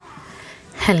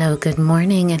Hello, good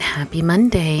morning, and happy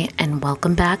Monday, and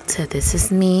welcome back to This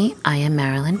Is Me, I Am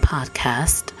Marilyn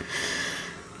podcast.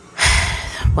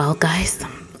 Well, guys,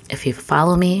 if you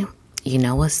follow me, you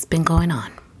know what's been going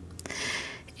on.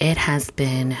 It has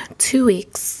been 2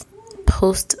 weeks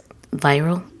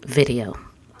post-viral video,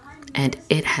 and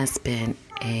it has been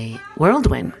a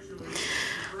whirlwind.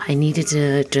 I needed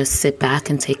to just sit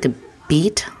back and take a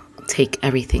beat, take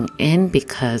everything in,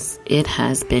 because it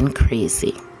has been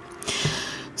crazy.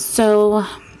 So,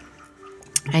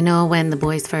 I know when the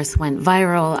boys first went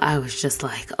viral, I was just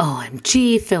like,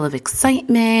 OMG, full of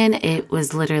excitement. It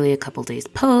was literally a couple days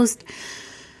post.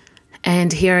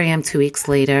 And here I am 2 weeks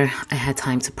later. I had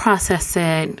time to process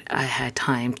it. I had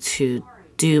time to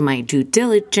do my due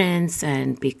diligence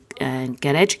and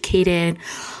get educated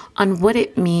on what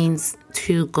it means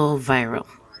to go viral.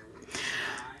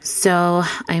 So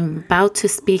I'm about to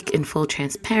speak in full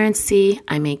transparency.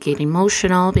 I may get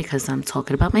emotional because I'm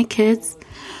talking about my kids.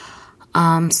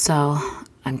 So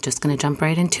I'm just going to jump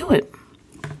right into it.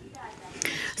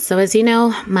 So as you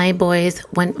know, my boys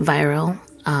went viral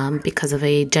because of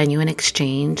a genuine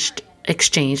exchange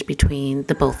between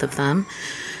the both of them.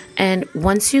 And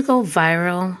once you go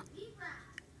viral,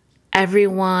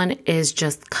 everyone is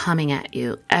just coming at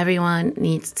you. Everyone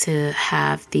needs to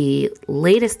have the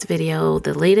latest video,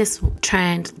 the latest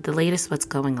trend, the latest what's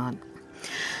going on.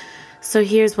 So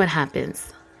here's what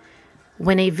happens.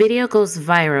 When a video goes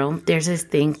viral, there's this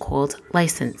thing called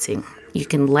licensing. You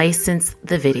can license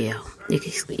the video. You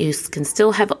can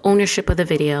still have ownership of the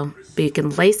video, but you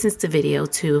can license the video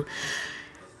to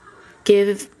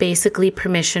give basically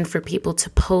permission for people to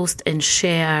post and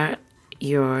share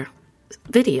your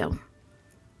video.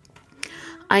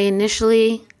 I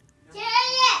initially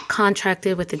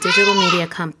contracted with a digital media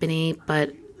company,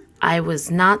 but I was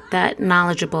not that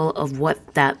knowledgeable of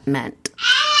what that meant.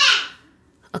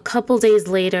 A couple days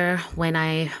later, when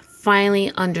I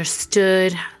finally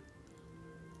understood,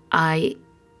 I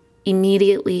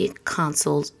immediately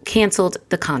canceled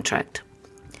the contract.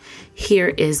 Here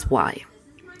is why.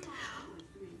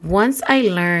 Once I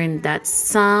learned that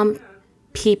some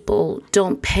people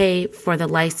don't pay for the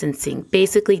licensing.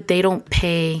 Basically, they don't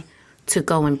pay to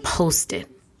go and post it.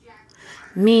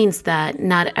 Means that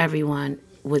not everyone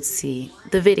would see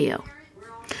the video.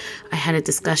 I had a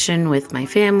discussion with my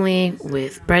family,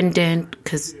 with Brendan,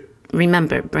 because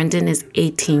remember, Brendan is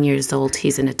 18 years old.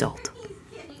 He's an adult.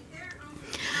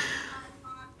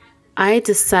 I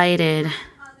decided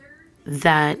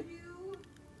that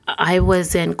I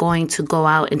wasn't going to go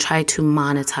out and try to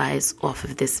monetize off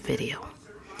of this video.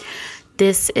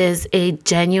 This is a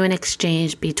genuine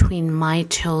exchange between my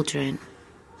children,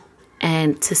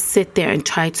 and to sit there and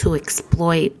try to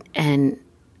exploit and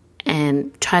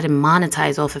try to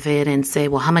monetize off of it and say,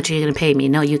 well, how much are you going to pay me?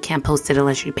 No, you can't post it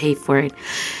unless you pay for it.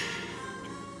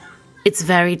 It's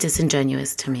very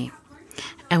disingenuous to me.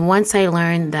 And once I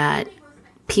learned that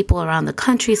people around the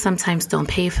country sometimes don't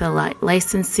pay for the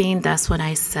licensing, that's when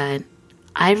I said,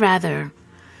 I'd rather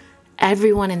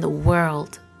everyone in the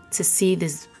world to see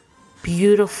this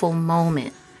beautiful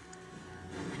moment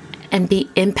and be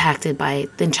impacted by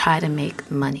it than try to make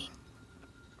money.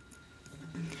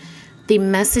 The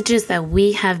messages that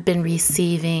we have been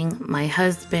receiving, my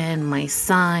husband, my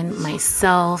son,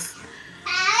 myself,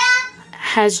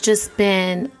 has just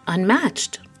been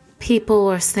unmatched. People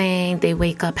are saying they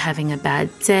wake up having a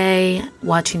bad day.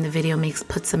 Watching the video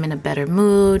puts them in a better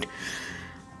mood.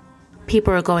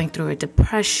 People are going through a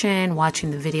depression. Watching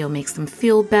the video makes them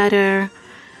feel better.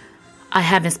 I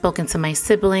haven't spoken to my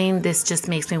sibling. This just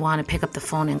makes me want to pick up the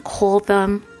phone and call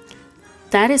them.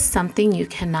 That is something you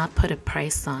cannot put a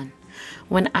price on.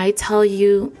 When I tell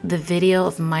you the video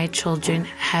of my children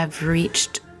have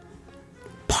reached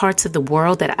parts of the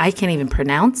world that I can't even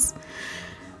pronounce,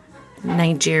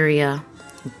 Nigeria,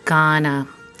 Ghana,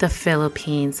 the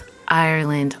Philippines,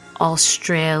 Ireland,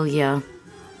 Australia,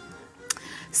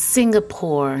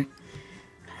 Singapore,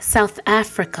 South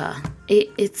Africa,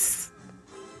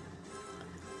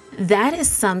 that is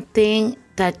something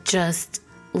that just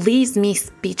leaves me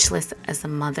speechless as a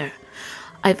mother.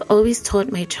 I've always taught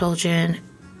my children,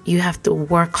 you have to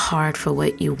work hard for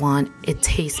what you want. It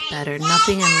tastes better.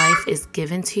 Nothing in life is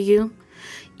given to you.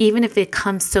 Even if it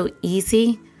comes so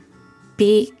easy,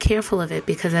 be careful of it,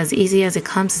 because as easy as it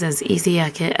comes is as easy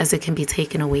as it can be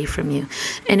taken away from you.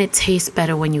 And it tastes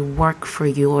better when you work for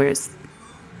yours.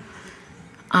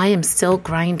 I am still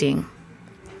grinding.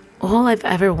 All I've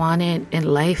ever wanted in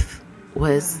life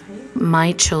was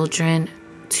my children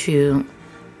to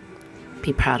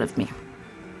be proud of me.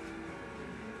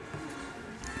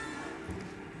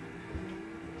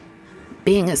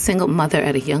 Being a single mother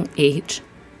at a young age,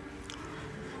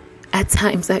 At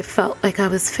times I felt like I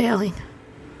was failing.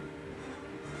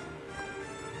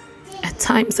 At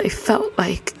times I felt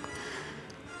like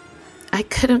I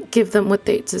couldn't give them what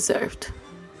they deserved.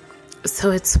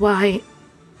 So it's why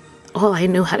all I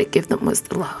knew how to give them was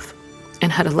the love,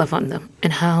 and how to love on them,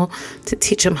 and how to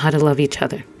teach them how to love each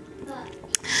other.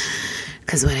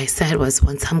 Because what I said was,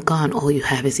 once I'm gone, all you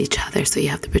have is each other, so you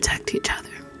have to protect each other.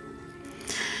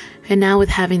 And now with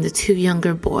having the 2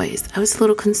 younger boys, I was a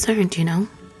little concerned,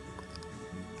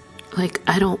 Like,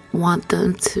 I don't want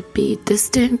them to be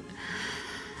distant.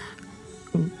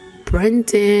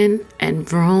 Brendan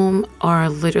and Rome are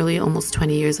literally almost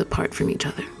 20 years apart from each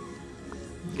other.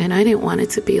 And I didn't want it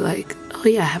to be like, oh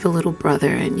yeah, I have a little brother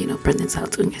and, Brendan's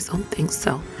out doing his own thing.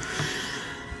 So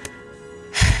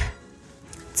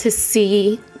to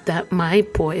see that my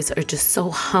boys are just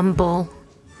so humble,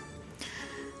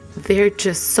 they're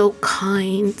just so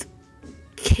kind.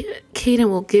 Caden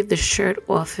will give the shirt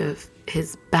off of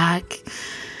his back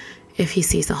if he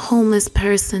sees a homeless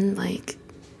person. Like,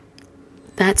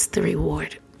 that's the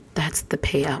reward. That's the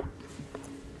payout.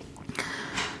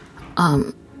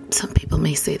 Some people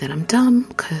may say that I'm dumb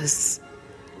because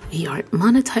we aren't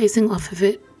monetizing off of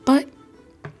it, but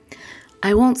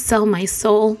I won't sell my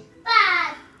soul.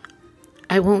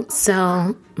 I won't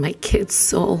sell my kids'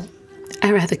 soul.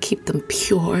 I rather keep them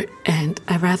pure, and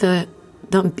I rather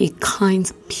them be kind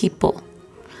people,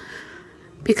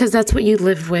 because that's what you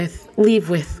leave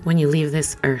with when you leave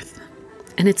this earth,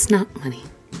 and it's not money.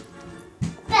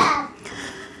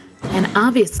 And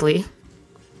obviously,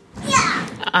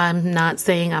 I'm not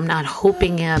saying I'm not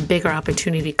hoping a bigger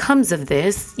opportunity comes of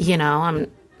this. I'm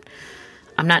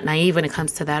not naive when it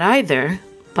comes to that either.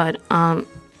 But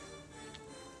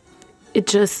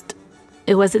it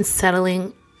wasn't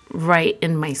settling right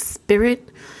in my spirit.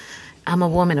 I'm a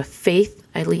woman of faith.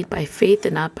 I lead by faith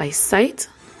and not by sight.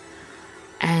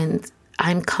 And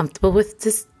I'm comfortable with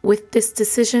this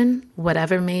decision.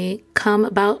 Whatever may come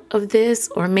about of this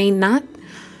or may not,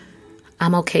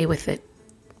 I'm okay with it.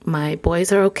 My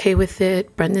boys are okay with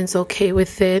it. Brendan's okay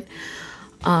with it.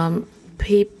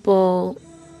 People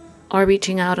are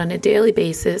reaching out on a daily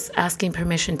basis, asking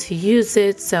permission to use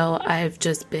it. So I've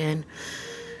just been,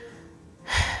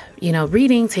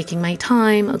 reading, taking my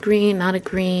time, agreeing, not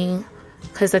agreeing.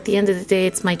 Because at the end of the day,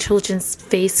 it's my children's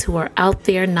face who are out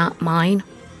there, not mine.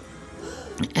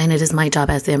 And it is my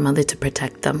job as their mother to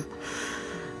protect them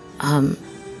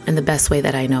in the best way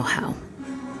that I know how.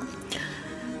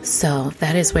 So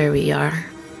that is where we are,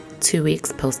 2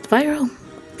 weeks post-viral.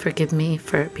 Forgive me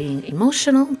for being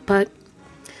emotional, but,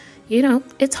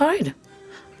 it's hard.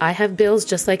 I have bills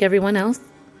just like everyone else.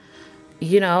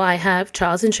 I have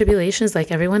trials and tribulations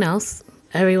like everyone else.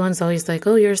 Everyone's always like,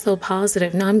 oh, you're so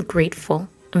positive. No, I'm grateful.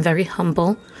 I'm very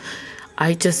humble.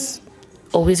 I just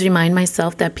always remind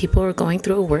myself that people are going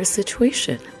through a worse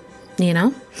situation,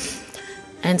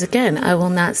 And again, I will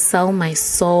not sell my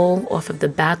soul off of the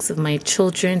backs of my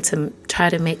children to try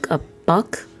to make a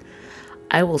buck.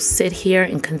 I will sit here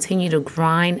and continue to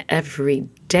grind every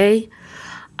day.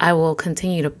 I will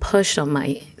continue to push on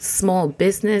my small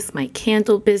business, my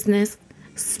candle business.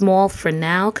 Small for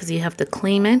now because you have to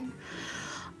claim it.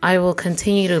 I will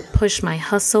continue to push my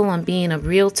hustle on being a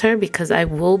realtor because I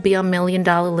will be a $1 million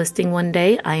listing one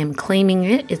day. I am claiming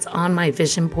it. It's on my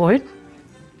vision board.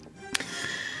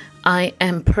 I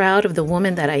am proud of the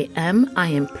woman that I am. I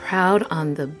am proud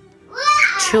on the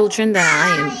children that I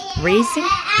am raising.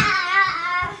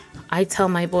 I tell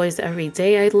my boys every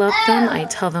day I love them. I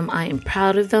tell them I am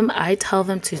proud of them. I tell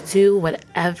them to do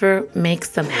whatever makes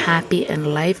them happy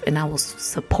in life, and I will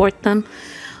support them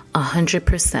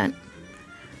 100%.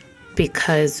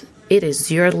 Because it is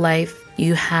your life.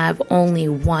 You have only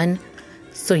one,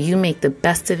 so you make the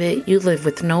best of it. You live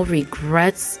with no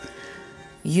regrets.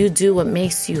 You do what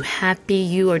makes you happy.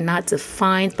 You are not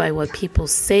defined by what people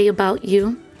say about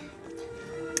you.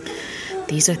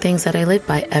 These are things that I live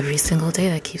by every single day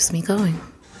that keeps me going.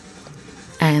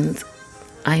 And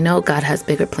I know God has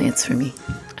bigger plans for me.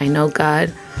 I know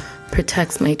God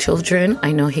protects my children.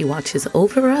 I know He watches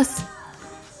over us.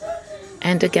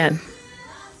 And again,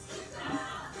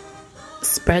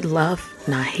 spread love,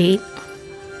 not hate.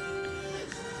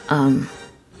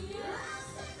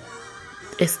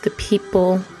 It's the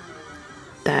people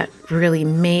that really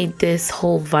made this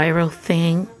whole viral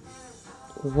thing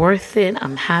worth it.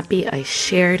 I'm happy I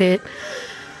shared it.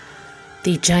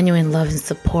 The genuine love and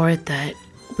support that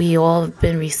we all have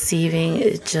been receiving,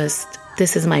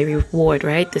 this is my reward,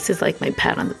 right? This is like my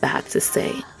pat on the back to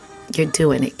say, you're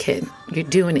doing it, kid. You're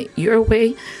doing it your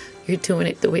way. You're doing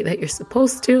it the way that you're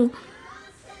supposed to.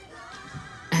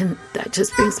 And that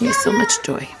just brings me so much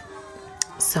joy.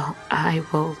 So I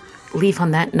will leave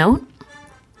on that note.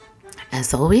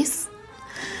 As always,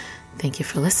 thank you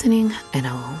for listening, and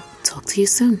I will talk to you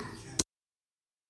soon.